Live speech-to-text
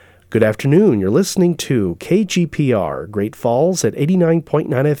Good afternoon. You're listening to KGPR, Great Falls at 89.9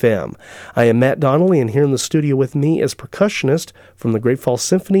 FM. I am Matt Donnelly, and here in the studio with me is percussionist from the Great Falls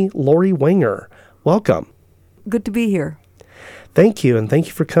Symphony, Lauree Wenger. Welcome. Good to be here. Thank you, and thank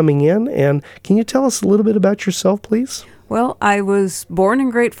you for coming in. And can you tell us a little bit about yourself, please? Well, I was born in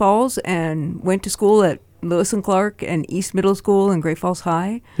Great Falls and went to school at Lewis and Clark and East Middle School and Great Falls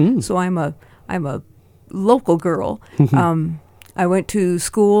High. So I'm a local girl. I went to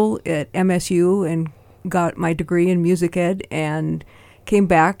school at MSU and got my degree in music ed and came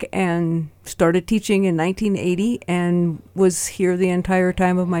back and started teaching in 1980 and was here the entire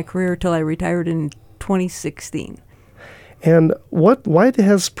time of my career till I retired in 2016. And why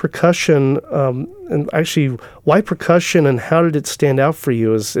has percussion, why percussion, and how did it stand out for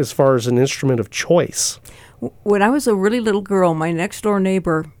you as far as an instrument of choice? When I was a really little girl, my next door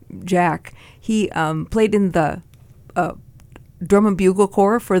neighbor, Jack, he played in the drum and bugle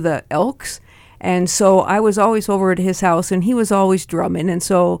corps for the Elks, and so I was always over at his house, and he was always drumming, and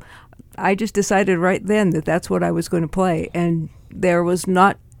so I just decided right then that that's what I was going to play, and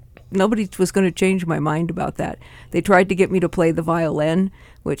nobody was going to change my mind about that. They tried to get me to play the violin,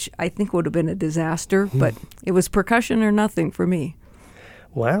 which I think would have been a disaster, but it was percussion or nothing for me.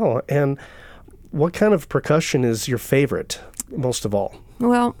 Wow. And what kind of percussion is your favorite, most of all?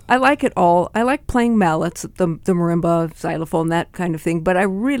 Well, I like it all. I like playing mallets, the marimba, xylophone, that kind of thing, but I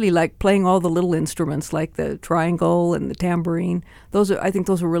really like playing all the little instruments like the triangle and the tambourine. I think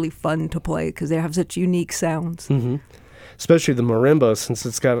those are really fun to play because they have such unique sounds. Mm-hmm. Especially the marimba, since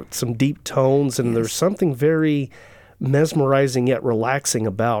it's got some deep tones, and there's something very mesmerizing yet relaxing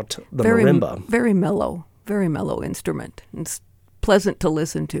about the marimba. Very mellow instrument. It's pleasant to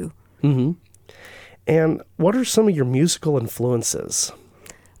listen to. Mm-hmm. And what are some of your musical influences?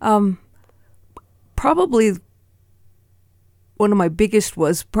 Probably one of my biggest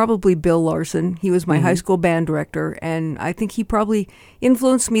was probably Bill Larson. He was my high school band director, and I think he probably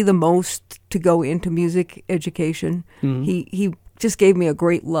influenced me the most to go into music education. He just gave me a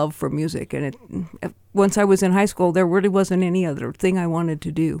great love for music, and once I was in high school, there really wasn't any other thing I wanted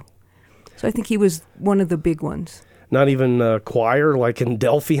to do. So I think he was one of the big ones. Not even choir like in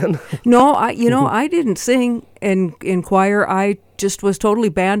Delphian? No, I didn't sing in choir. I just was totally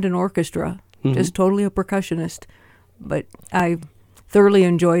band and orchestra, just totally a percussionist. But I thoroughly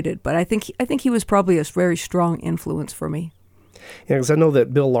enjoyed it. But I think he was probably a very strong influence for me. Yeah, because I know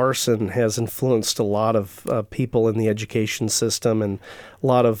that Bill Larson has influenced a lot of people in the education system, and a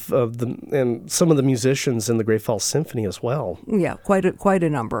lot of some of the musicians in the Great Falls Symphony as well. Yeah, quite a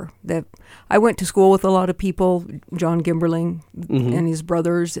number. I went to school with a lot of people, John Gimberling and his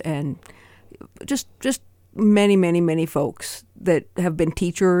brothers, and just many folks that have been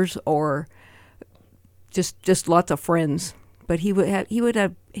teachers or just lots of friends. But he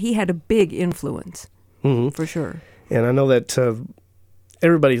had a big influence for sure. And I know that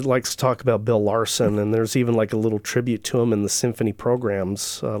everybody likes to talk about Bill Larson, and there's even like a little tribute to him in the symphony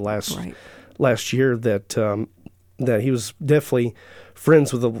programs last year that he was definitely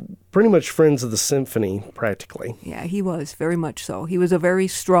pretty much friends of the symphony practically. Yeah, he was, very much so. He was a very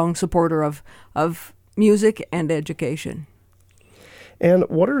strong supporter of music and education. And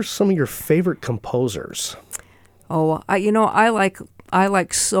what are some of your favorite composers? Oh, I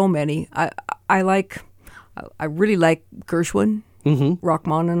like so many. I really like Gershwin,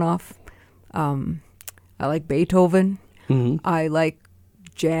 Rachmaninoff. I like Beethoven. I like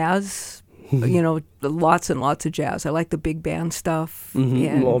jazz, lots and lots of jazz. I like the big band stuff.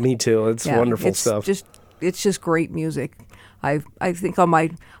 And, well, me too. It's wonderful stuff. It's just great music. I think on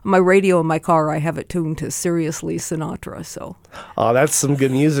my radio in my car, I have it tuned to Seriously Sinatra. So, oh, that's some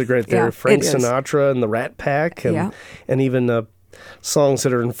good music right there. Yeah, Frank Sinatra and the Rat Pack, and even songs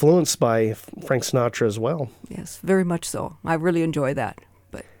that are influenced by Frank Sinatra as well. Yes, very much so. I really enjoy that.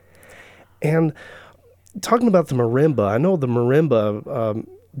 And talking about the marimba, I know the marimba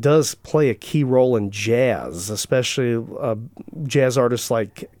does play a key role in jazz, especially jazz artists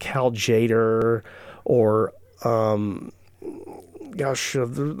like Cal Tjader or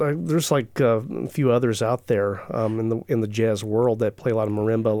there's like a few others out there in the jazz world that play a lot of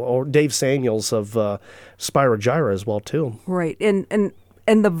marimba, or Dave Samuels of Spyro Gyra as well too. Right, and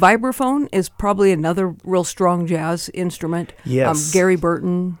the vibraphone is probably another real strong jazz instrument. Yes, Gary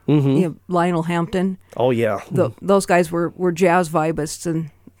Burton, Lionel Hampton. Oh yeah, those guys were jazz vibists,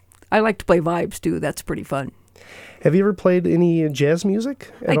 and I like to play vibes too. That's pretty fun. Have you ever played any jazz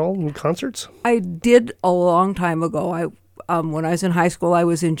music at all in concerts? I did a long time ago. When I was in high school, I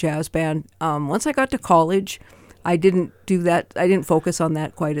was in jazz band. Once I got to college, I didn't do that. I didn't focus on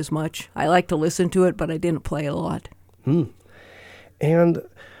that quite as much. I like to listen to it, but I didn't play a lot. And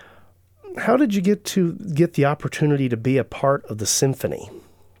how did you get the opportunity to be a part of the symphony?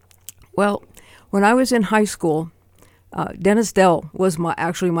 Well, when I was in high school, Dennis Dell was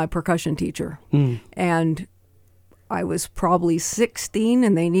actually my percussion teacher. And I was probably 16,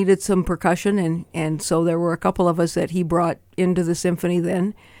 and they needed some percussion, and so there were a couple of us that he brought into the symphony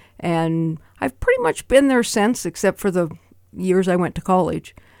then. And I've pretty much been there since, except for the years I went to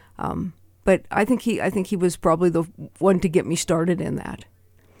college. But I think he was probably the one to get me started in that.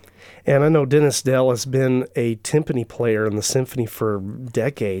 And I know Dennis Dell has been a timpani player in the symphony for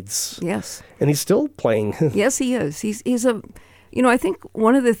decades. Yes. And he's still playing. Yes, he is. He's a, I think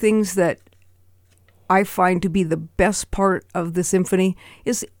one of the things that I find to be the best part of the symphony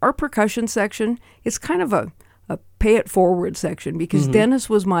is our percussion section. It's kind of a pay it forward section, because Dennis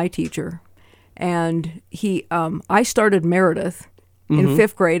was my teacher, and I started Meredith in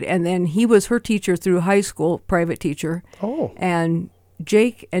fifth grade, and then he was her teacher through high school, private teacher. Oh. And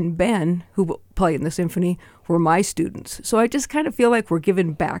Jake and Ben, who play in the symphony, were my students. So I just kind of feel like we're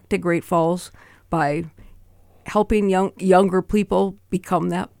giving back to Great Falls by helping younger people become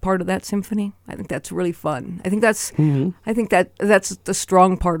that part of that symphony. I think that's really fun. I think that's the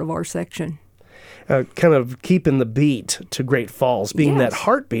strong part of our section. Kind of keeping the beat to Great Falls, being Yes. that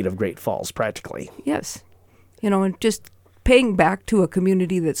heartbeat of Great Falls, practically. Yes. And just paying back to a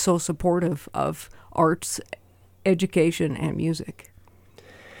community that's so supportive of arts, education, and music.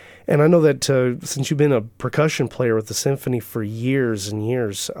 And I know that since you've been a percussion player with the symphony for years and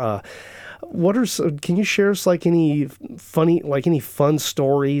years, can you share us any fun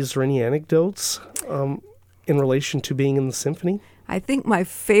stories or any anecdotes in relation to being in the symphony? I think my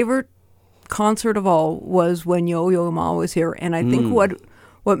favorite concert of all was when Yo-Yo Ma was here, and I think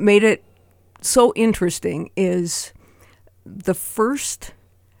what made it so interesting is the first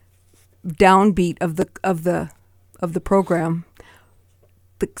downbeat of the program.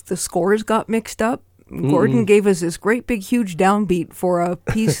 The scores got mixed up. Gordon gave us this great big huge downbeat for a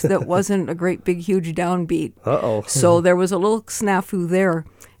piece that wasn't a great big huge downbeat. Uh-oh. So there was a little snafu there,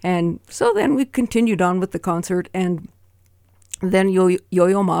 and so then we continued on with the concert, and then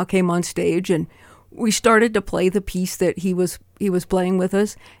Yo-Yo Ma came on stage, and we started to play the piece that he was playing with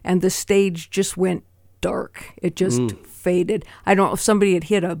us, and the stage just went dark. It just faded. I don't know if somebody had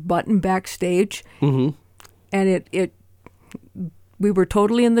hit a button backstage, and we were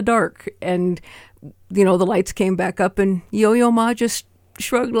totally in the dark, and the lights came back up, and Yo-Yo Ma just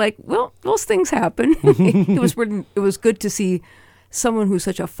shrugged like, well, those things happen. It was good to see someone who's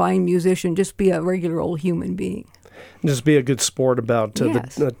such a fine musician just be a regular old human being. Just be a good sport about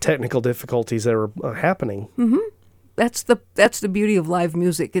Yes. the technical difficulties that are happening. Mm-hmm. That's the beauty of live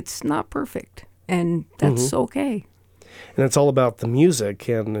music. It's not perfect, and that's okay. And it's all about the music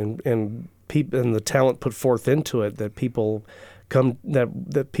and the talent put forth into it that people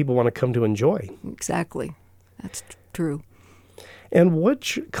people want to come to enjoy. Exactly, that's true. And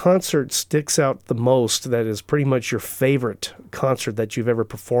which concert sticks out the most that is pretty much your favorite concert that you've ever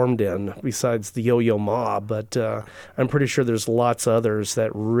performed in, besides the Yo-Yo Ma? But I'm pretty sure there's lots of others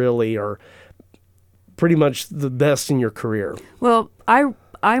that really are pretty much the best in your career. Well,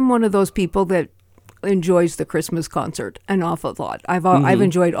 I'm one of those people that enjoys the Christmas concert an awful lot. I've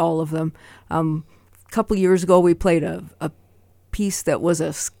enjoyed all of them. A couple years ago, we played a piece that was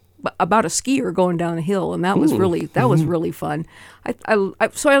about a skier going down a hill, and that was really fun.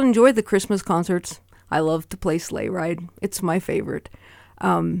 So I enjoy the Christmas concerts. I love to play Sleigh Ride. It's my favorite.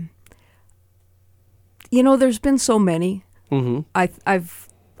 There's been so many. I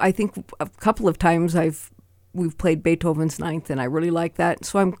think a couple of times we've played Beethoven's Ninth, and I really like that.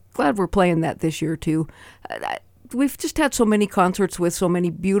 So I'm glad we're playing that this year too. We've just had so many concerts with so many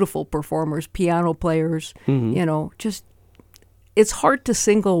beautiful performers, piano players. It's hard to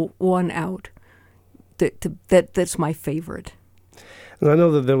single one out that's my favorite. And I know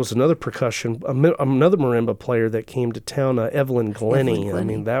that there was another another marimba player that came to town, Evelyn Glennie. I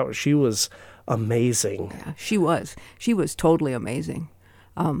mean, she was amazing. Yeah, she was. She was totally amazing.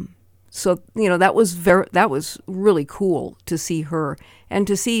 So that was really cool to see her, and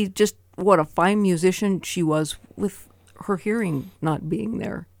to see just what a fine musician she was with her hearing not being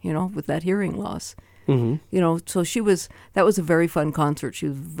there. With that hearing loss. So that was a very fun concert. She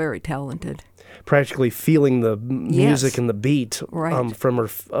was very talented. Practically feeling the music and the beat from her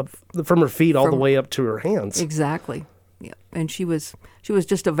feet all the way up to her hands. Exactly. Yeah. And she was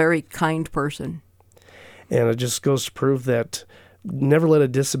just a very kind person. And it just goes to prove that never let a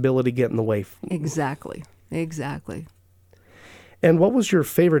disability get in the way. Exactly. And what was your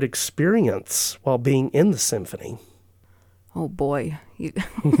favorite experience while being in the symphony? Oh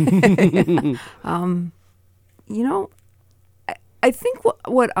I think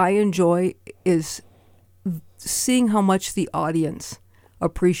what I enjoy is seeing how much the audience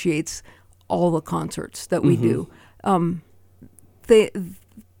appreciates all the concerts that we do.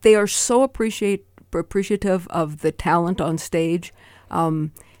 They are so appreciative of the talent on stage.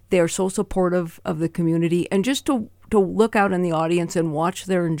 They are so supportive of the community, and just to look out in the audience and watch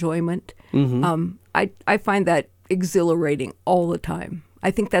their enjoyment. I find that exhilarating all the time.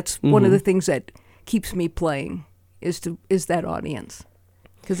 I think that's one of the things that keeps me playing is that audience.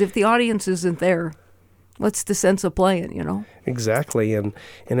 Because if the audience isn't there, what's the sense of playing, you know? Exactly, and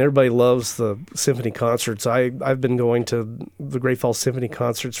everybody loves the symphony concerts. I've been going to the Great Falls Symphony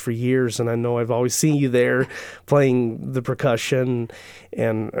concerts for years, and I know I've always seen you there playing the percussion,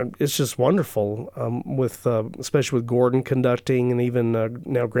 and it's just wonderful, with especially with Gordon conducting, and even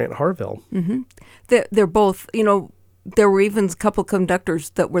now Grant Harville. They're both, you know, there were even a couple conductors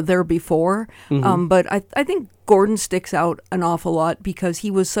that were there before, but I think Gordon sticks out an awful lot because he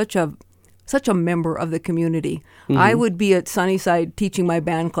was such a member of the community. I would be at Sunnyside teaching my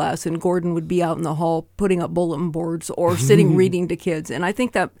band class, and Gordon would be out in the hall putting up bulletin boards or sitting reading to kids. And I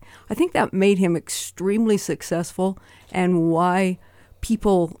think that made him extremely successful, and why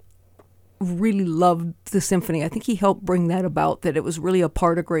people really loved the symphony. I think he helped bring that about, that it was really a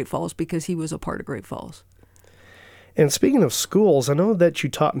part of Great Falls because he was a part of Great Falls. And speaking of schools, I know that you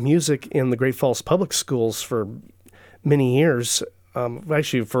taught music in the Great Falls Public Schools for many years.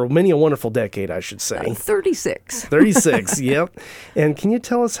 Actually, for many a wonderful decade, I should say. 36. 36, yep. And can you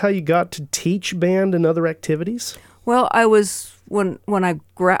tell us how you got to teach band and other activities? Well, I was, when I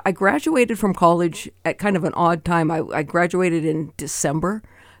graduated from college at kind of an odd time. I graduated in December.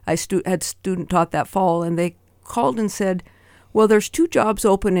 I had student taught that fall, and they called and said, well, there's 2 jobs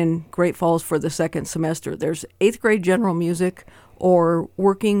open in Great Falls for the second semester. There's 8th grade general music or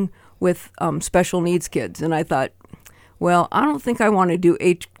working with special needs kids. And I thought, well, I don't think I want to do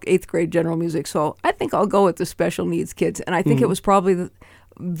 8th grade general music, so I think I'll go with the special needs kids. And I think it was probably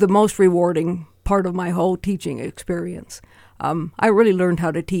the most rewarding part of my whole teaching experience. I really learned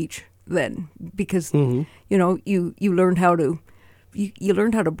how to teach then because, you know, you learned how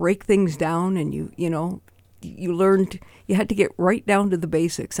to break things down, and you learned you had to get right down to the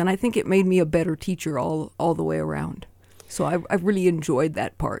basics. And I think it made me a better teacher all the way around. So I really enjoyed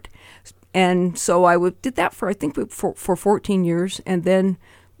that part. And so I did that for 14 years, and then,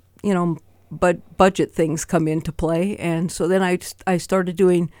 you know, but budget things come into play, and so then I started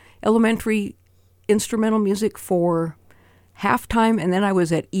doing elementary instrumental music for halftime, and then I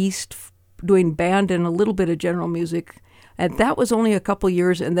was at East doing band and a little bit of general music, and that was only a couple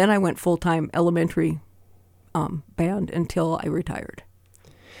years, and then I went full-time elementary band until I retired.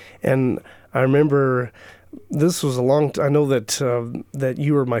 And I remember this was I know that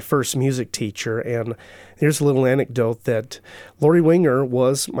you were my first music teacher, and here's a little anecdote that Lauree Wenger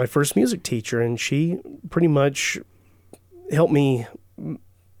was my first music teacher, and she pretty much helped me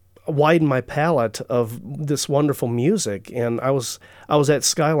widen my palette of this wonderful music. And I was at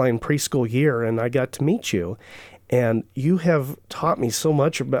Skyline preschool year, and I got to meet you, and you have taught me so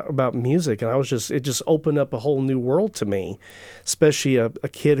much about music, and it just opened up a whole new world to me, especially a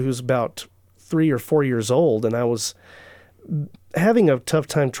kid who's about 3 or 4 years old, and I was having a tough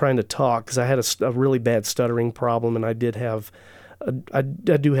time trying to talk because I had a really bad stuttering problem, and I do have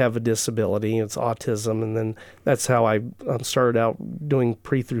a disability. It's autism, and then that's how I started out doing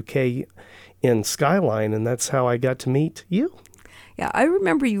pre through K in Skyline, and that's how I got to meet you. Yeah, I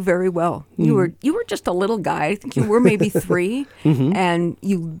remember you very well. You were just a little guy. I think you were maybe 3, and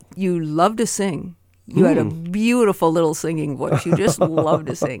you loved to sing. You had a beautiful little singing voice. You just loved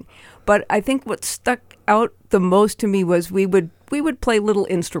to sing. But I think what stuck out the most to me was we would play little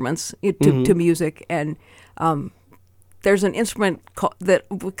instruments to music, and there's an instrument that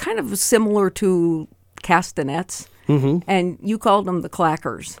was kind of similar to castanets, and you called them the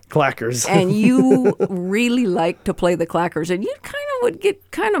clackers. Clackers. And you really liked to play the clackers, and you kind of would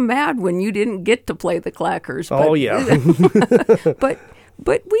get kind of mad when you didn't get to play the clackers. Oh, yeah.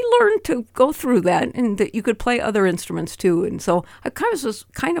 But we learned to go through that, and that you could play other instruments too. And so I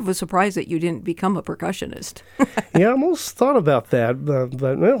kind of was surprised that you didn't become a percussionist. Yeah, I almost thought about that, but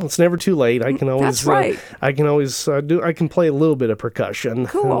well, it's never too late. I can always. That's right. I can always do. I can play a little bit of percussion.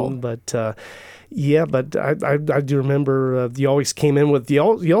 Cool. But I do remember you always came in with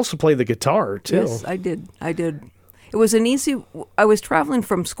you also play the guitar too. Yes, I did. It was an easy. I was traveling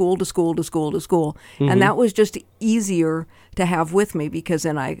from school to school to school to school, and that was just easier to have with me because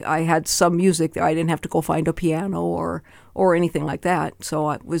then I had some music that I didn't have to go find a piano or anything like that. So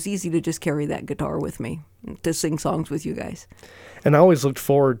it was easy to just carry that guitar with me to sing songs with you guys. And I always looked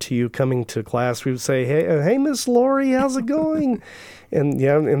forward to you coming to class. We would say, "Hey, Miss Lauree, how's it going?" and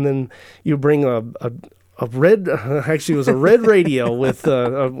then you bring a red, actually it was a red radio with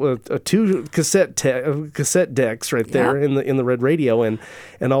a two cassette decks right there in the red radio, and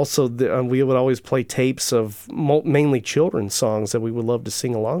also we would always play tapes of mainly children's songs that we would love to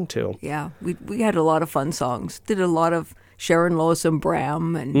sing along to. Yeah, we had a lot of fun songs. Did a lot of Sharon Lois and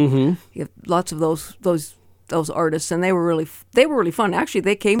Bram, and lots of those artists, and they were really fun. Actually,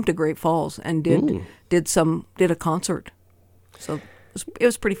 they came to Great Falls and did a concert, so it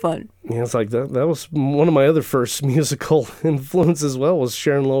was pretty fun. Yeah, it's like that was one of my other first musical influences as well, was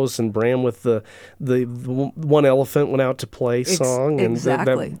Sharon Lois and Bram with the One Elephant Went Out to Play song.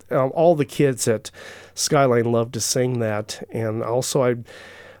 Exactly. And all the kids at Skyline loved to sing that. And also I'm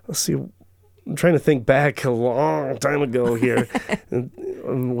trying to think back a long time ago here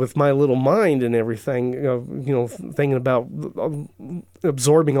with my little mind and everything, thinking about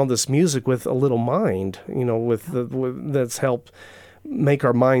absorbing all this music with a little mind, that's helped make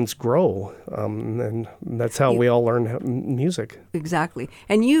our minds grow. And that's how we all learn music. Exactly.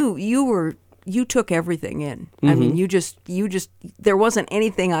 And you took everything in. I mean, you just there wasn't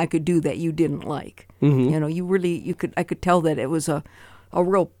anything I could do that you didn't like. I could tell that it was a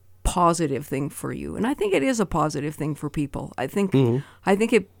real positive thing for you, and I think it is a positive thing for people. I think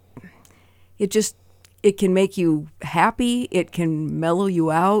it can make you happy. It can mellow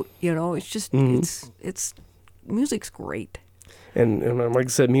you out. It's just it's music's great. And like I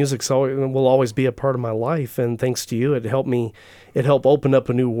said, will always be a part of my life. And thanks to you, it helped open up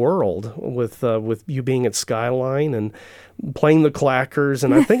a new world with you being at Skyline and playing the clackers.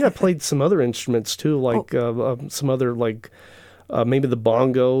 And I think I played some other instruments too, like some other maybe the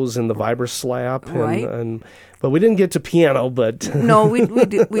bongos and the vibroslap. Right. But we didn't get to piano. But no, we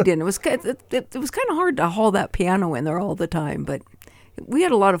didn't. It was kind of hard to haul that piano in there all the time. But we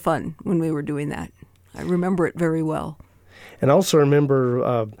had a lot of fun when we were doing that. I remember it very well. And I also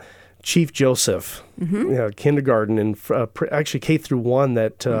remember Chief Joseph, kindergarten and actually K through 1.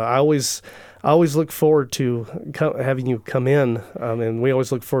 That I always look forward to having you come in, and we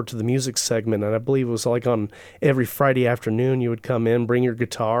always look forward to the music segment. And I believe it was like on every Friday afternoon you would come in, bring your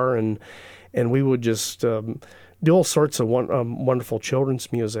guitar, and we would just do all sorts of wonderful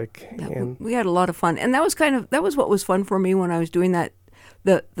children's music. And we had a lot of fun, and that was what was fun for me when I was doing that.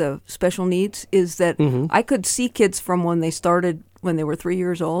 The special needs is that I could see kids from when they were 3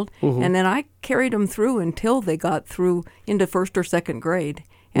 years old, and then I carried them through until they got through into first or second grade.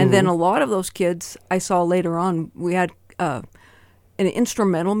 And then a lot of those kids I saw later on. We had an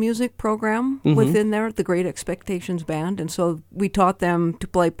instrumental music program within there, the Great Expectations Band, and so we taught them to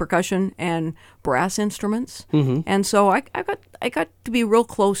play percussion and brass instruments. And so I got to be real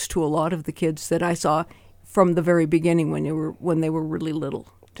close to a lot of the kids that I saw from the very beginning when they were really little,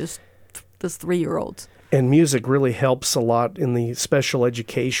 just 3-year-olds. And music really helps a lot in the special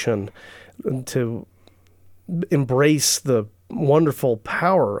education to embrace the wonderful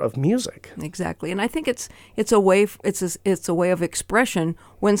power of music. Exactly, and I think it's a way of expression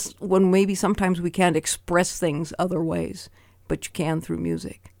when maybe sometimes we can't express things other ways, but you can through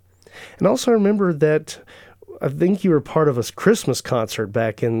music. And also remember that I think you were part of a Christmas concert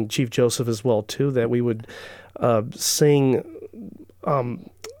back in Chief Joseph as well too. That we would sing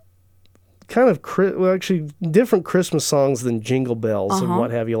actually different Christmas songs than Jingle Bells and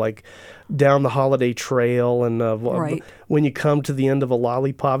what have you, like Down the Holiday Trail and When You Come to the End of a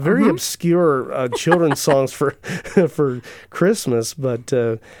Lollipop. Very obscure children's songs for Christmas, but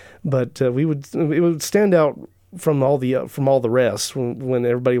it would stand out from all the rest when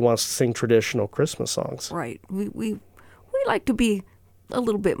everybody wants to sing traditional Christmas songs. Right. We like to be a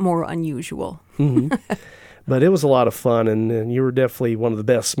little bit more unusual. But it was a lot of fun, and you were definitely one of the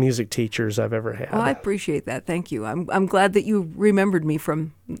best music teachers I've ever had. Well, I appreciate that. Thank you. I'm glad that you remembered me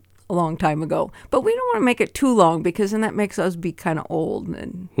from a long time ago. But we don't want to make it too long because then that makes us be kind of old,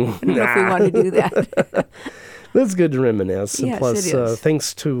 and I don't know if we want to do that. That's good to reminisce. And yes, plus, it is.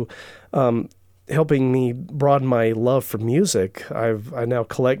 Thanks to helping me broaden my love for music, I now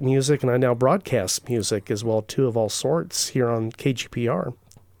collect music, and I now broadcast music as well too, of all sorts here on KGPR.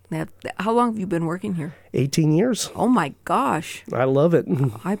 How long have you been working here? 18 years. Oh my gosh. I love it.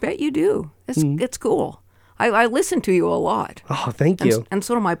 I bet you do. It's cool. I listen to you a lot. Oh, thank you. And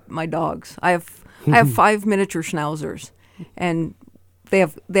so do my dogs. I have 5 miniature schnauzers, and they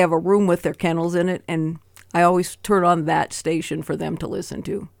have a room with their kennels in it, and I always turn on that station for them to listen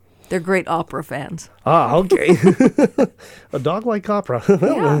to. They're great opera fans. Ah, okay. A dog like opera.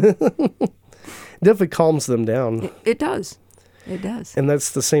 Yeah. Definitely calms them down. It does. It does. And that's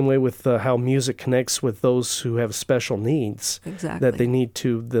the same way with how music connects with those who have special needs. Exactly. That they need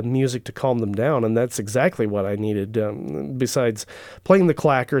the music to calm them down. And that's exactly what I needed, besides playing the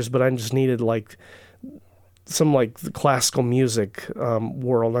clackers, but I just needed some the classical music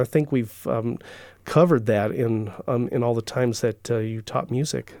world. I think we've covered that in all the times that you taught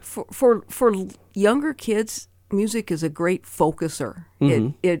music. For younger kids, music is a great focuser.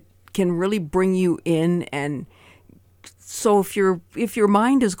 Mm-hmm. It can really bring you in, and so if your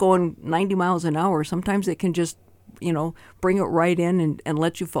mind is going 90 miles an hour, sometimes it can just bring it right in and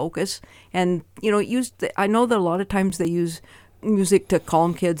let you focus. And I know that a lot of times they use music to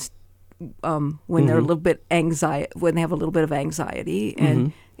calm kids when they're a little bit when they have a little bit of anxiety,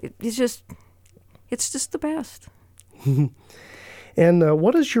 and it's just the best. And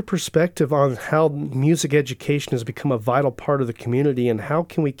what is your perspective on how music education has become a vital part of the community, and how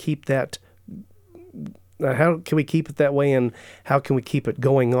can we keep that? How can we keep it that way, and how can we keep it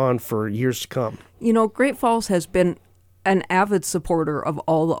going on for years to come? Great Falls has been an avid supporter of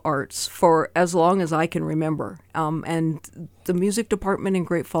all the arts for as long as I can remember. And the music department in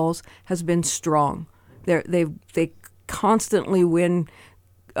Great Falls has been strong. They constantly win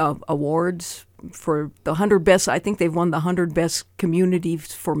awards for the 100 best. I think they've won the 100 best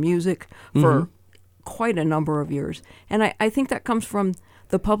communities for music for quite a number of years. And I think that comes from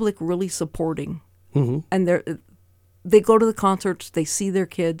the public really supporting. Mm-hmm. And they go to the concerts, they see their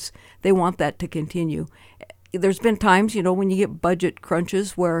kids, they want that to continue. There's been times, when you get budget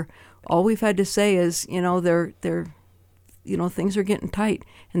crunches where all we've had to say is, they're things are getting tight,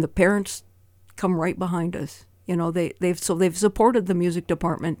 and the parents come right behind us. They've supported the music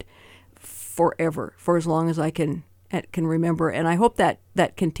department forever, for as long as I can remember, and I hope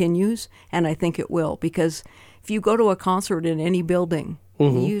that continues, and I think it will, because if you go to a concert in any building,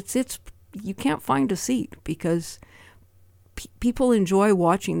 you can't find a seat, because people enjoy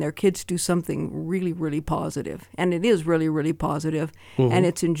watching their kids do something really, really positive, and it is really, really positive, and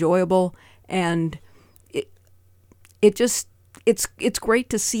it's enjoyable, and it's great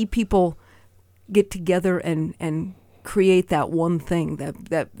to see people get together and create that one thing,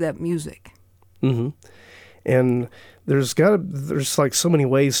 that music. Mm-hmm. And there's so many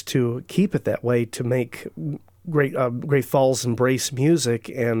ways to keep it that way, to make Great Falls embrace music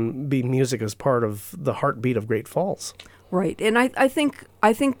and be music as part of the heartbeat of Great Falls. Right, and I think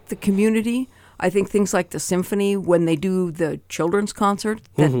the community, I think things like the Symphony, when they do the children's concert,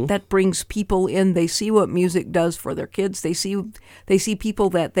 that brings people in. They see what music does for their kids. They see people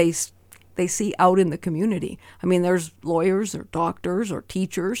that they see out in the community. I mean, there's lawyers or doctors or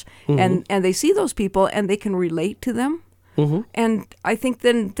teachers, and they see those people and they can relate to them. Mm-hmm. And I think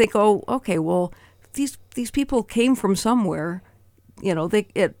then they go, okay, well, these people came from somewhere.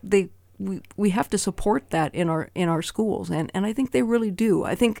 We have to support that in our schools, and I think they really do.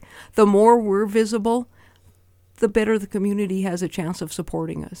 I think the more we're visible, the better the community has a chance of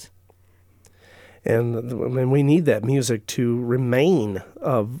supporting us. And we need that music to remain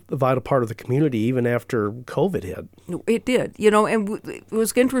a vital part of the community even after COVID hit. It did, and it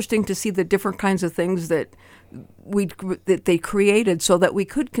was interesting to see the different kinds of things that they created so that we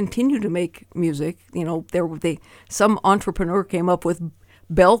could continue to make music. Some entrepreneur came up with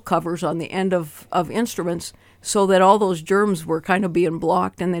bell covers on the end of instruments so that all those germs were kind of being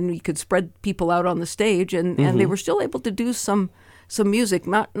blocked, and then you could spread people out on the stage, and they were still able to do some music,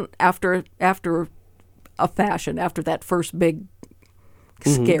 not after a fashion, after that first big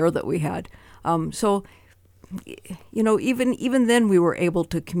scare that we had. So even then we were able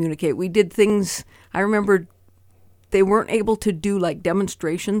to communicate. We did things, I remember they weren't able to do like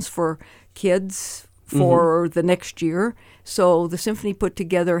demonstrations for kids for the next year. So the Symphony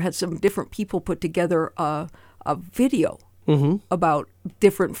had some different people put together a video about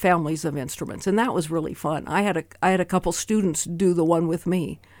different families of instruments, and that was really fun. I had a couple students do the one with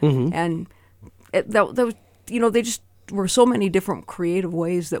me, and that was, they just were so many different creative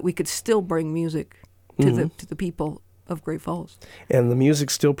ways that we could still bring music to the people of Great Falls. And the music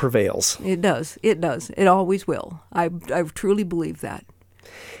still prevails. It does. It always will. I truly believe that.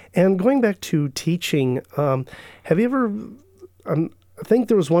 And going back to teaching, have you ever? I think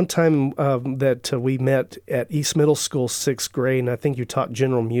there was one time that we met at East Middle School, 6th grade, and I think you taught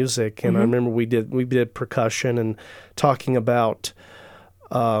general music. And I remember we did percussion and talking about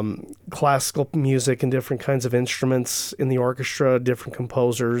classical music and different kinds of instruments in the orchestra, different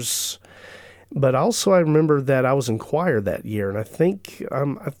composers. But also, I remember that I was in choir that year, and I think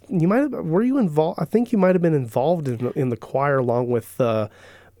you might have. Were you involved? I think you might have been involved in the choir along with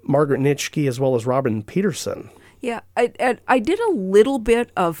Margaret Nitschke as well as Robin Peterson. Yeah, I did a little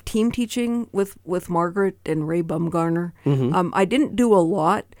bit of team teaching with Margaret and Ray Bumgarner. I didn't do a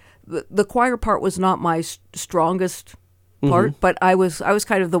lot. The choir part was not my strongest part, but I was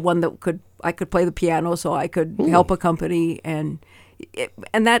kind of the one that I could play the piano, so I could help accompany and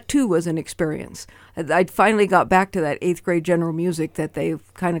that too was an experience. I finally got back to that 8th grade general music that they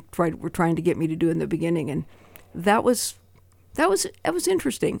kind of were trying to get me to do in the beginning, and that was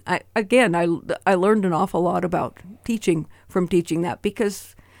interesting. I learned an awful lot about teaching from teaching that,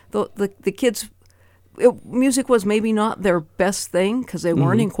 because the kids, music was maybe not their best thing because they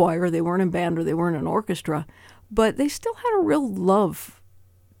weren't in choir, they weren't in band, or they weren't in orchestra, but they still had a real love.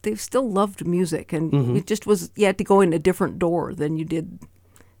 They still loved music, and it just was, you had to go in a different door than you did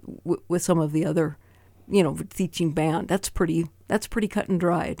with some of the other, teaching band. That's pretty cut and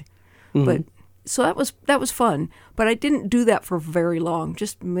dried. But so that was fun. But I didn't do that for very long,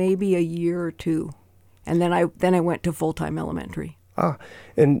 just maybe a year or two, and then I went to full-time elementary.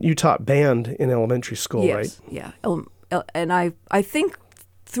 And you taught band in elementary school, right? Yeah. And I think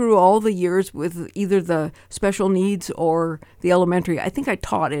through all the years with either the special needs or the elementary, I think I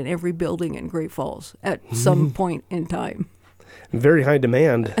taught in every building in Great Falls at some point in time. Very high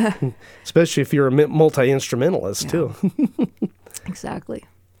demand, especially if you're a multi-instrumentalist, too. Exactly.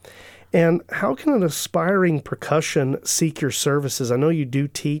 And how can an aspiring percussion seek your services? I know you do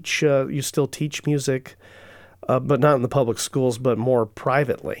teach, you still teach music, but not in the public schools, but more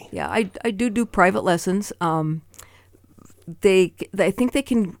privately. Yeah, I do private lessons. I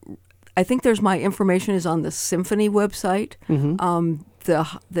think there's my information is on the Symphony website.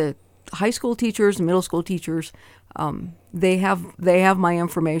 The high school teachers, middle school teachers, they have my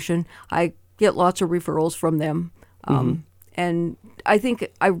information. I get lots of referrals from them, and I think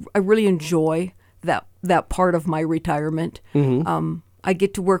I really enjoy that part of my retirement. I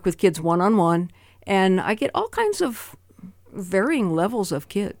get to work with kids one-on-one, and I get all kinds of varying levels of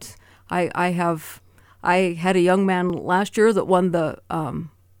kids. I had a young man last year that won the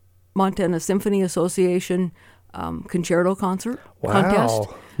Montana Symphony Association concerto concert contest.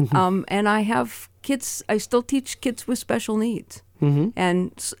 And I have kids. I still teach kids with special needs,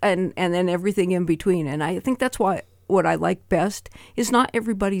 and then everything in between. And I think that's what I like best is not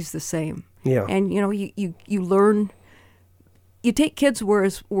everybody's the same. Yeah. And you learn. You take kids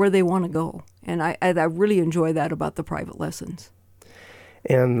where they want to go, and I really enjoy that about the private lessons.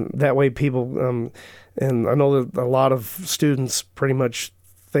 And that way people, and I know that a lot of students pretty much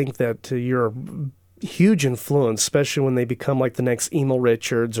think that you're a huge influence, especially when they become like the next Emil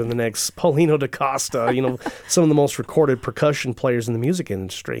Richards or the next Paulino da Costa, some of the most recorded percussion players in the music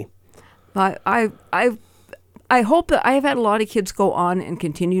industry. I hope that I have had a lot of kids go on and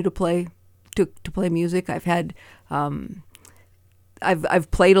continue to play music. I've had I've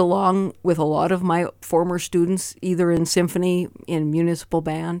played along with a lot of my former students, either in symphony, in municipal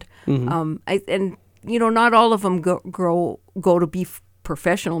band, and not all of them go to be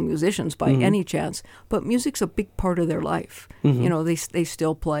professional musicians by any chance, but music's a big part of their life. They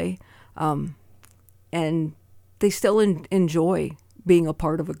still play, and they still enjoy being a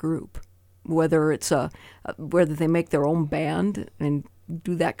part of a group, whether it's whether they make their own band and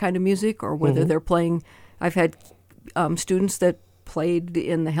do that kind of music, or whether they're playing. I've had students that played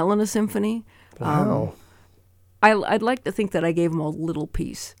in the Helena Symphony. Wow. I'd like to think that I gave them a little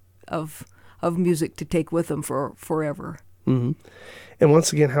piece of music to take with them for forever. And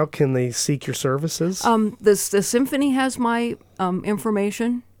once again, how can they seek your services? The Symphony has my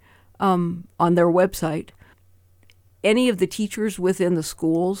information on their website. Any of the teachers within the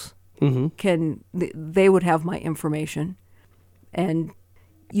schools they would have my information, and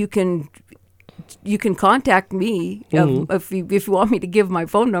you can contact me if you want me to give my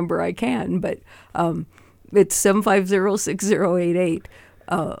phone number. I can, but it's 750-6088,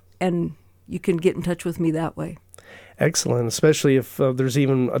 and you can get in touch with me that way. Excellent, especially if there's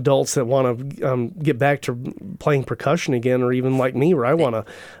even adults that want to get back to playing percussion again, or even like me, where I want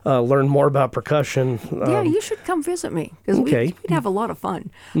to learn more about percussion. Yeah, you should come visit me, because we'd have a lot of fun.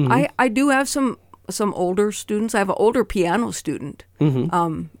 I do have some older students. I have an older piano student,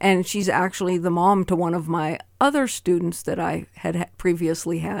 and she's actually the mom to one of my other students that I had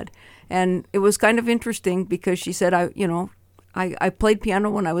previously had. And it was kind of interesting because she said, I played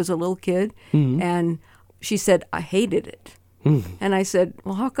piano when I was a little kid, and she said, I hated it. And I said,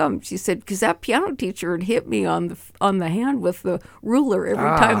 well, how come? She said, because that piano teacher had hit me on the hand with the ruler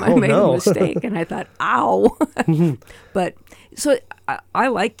every time I made a mistake. And I thought, ow. But so I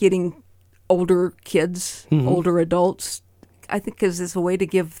like getting older kids, older adults. I think because it's a way to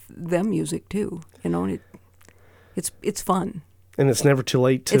give them music too. And it's fun. And it's never too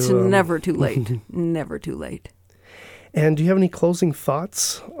late to... It's never too late. Never too late. And do you have any closing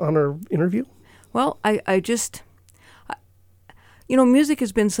thoughts on our interview? Well, I just... music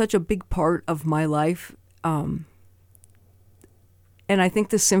has been such a big part of my life. And I think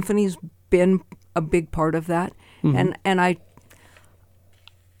the symphony's been a big part of that. And I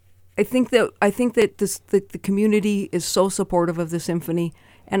think that the community is so supportive of the symphony.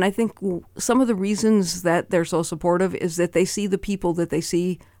 And I think some of the reasons that they're so supportive is that they see the people that they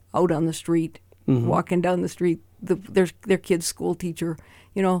see out on the street, walking down the street, their kid's school teacher.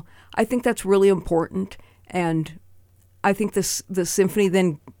 I think that's really important. And I think the symphony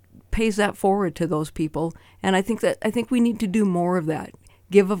then pays that forward to those people. And I think we need to do more of that,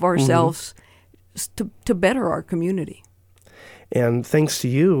 give of ourselves to better our community. And thanks to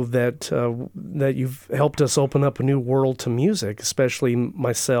you that you've helped us open up a new world to music, especially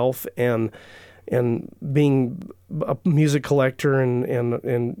myself, and being a music collector and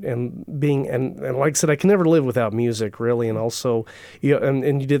being and like I said, I can never live without music really. And also,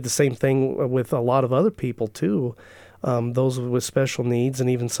 and you did the same thing with a lot of other people too, those with special needs and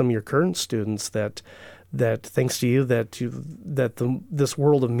even some of your current students. That thanks to you this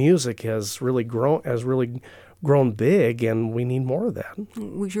world of music has really grown big, and we need more of that.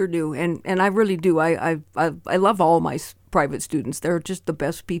 We sure do, and I really do. I love all my private students. They're just the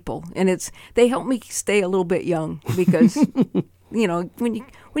best people, and they help me stay a little bit young because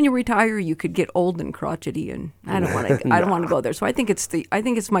when you retire, you could get old and crotchety, and I don't want to go there. So I think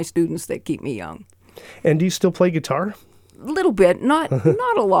it's my students that keep me young. And do you still play guitar? A little bit, not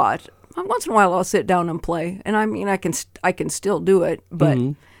a lot. Once in a while, I'll sit down and play, and I mean I can still do it, but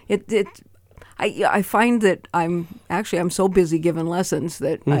I find that I'm so busy giving lessons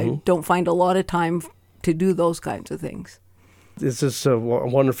that I don't find a lot of time to do those kinds of things. It's just a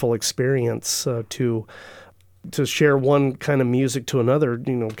wonderful experience to share one kind of music to another,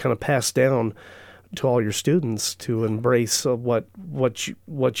 kind of pass down to all your students, to embrace what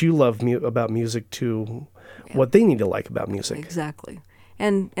you love about music to what they need to like about music. Exactly.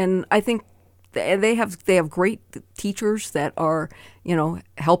 And I think they have great teachers that are,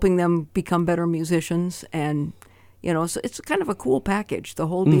 helping them become better musicians, and so it's kind of a cool package, the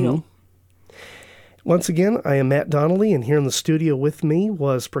whole deal. Once again, I am Matt Donnelly, and here in the studio with me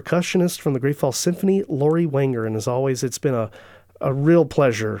was percussionist from the Great Falls Symphony, Lauree Wenger, and as always, it's been a real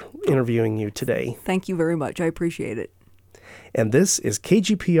pleasure interviewing you today. Thank you very much. I appreciate it. And this is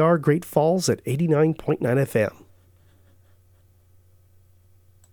KGPR Great Falls at 89.9 FM.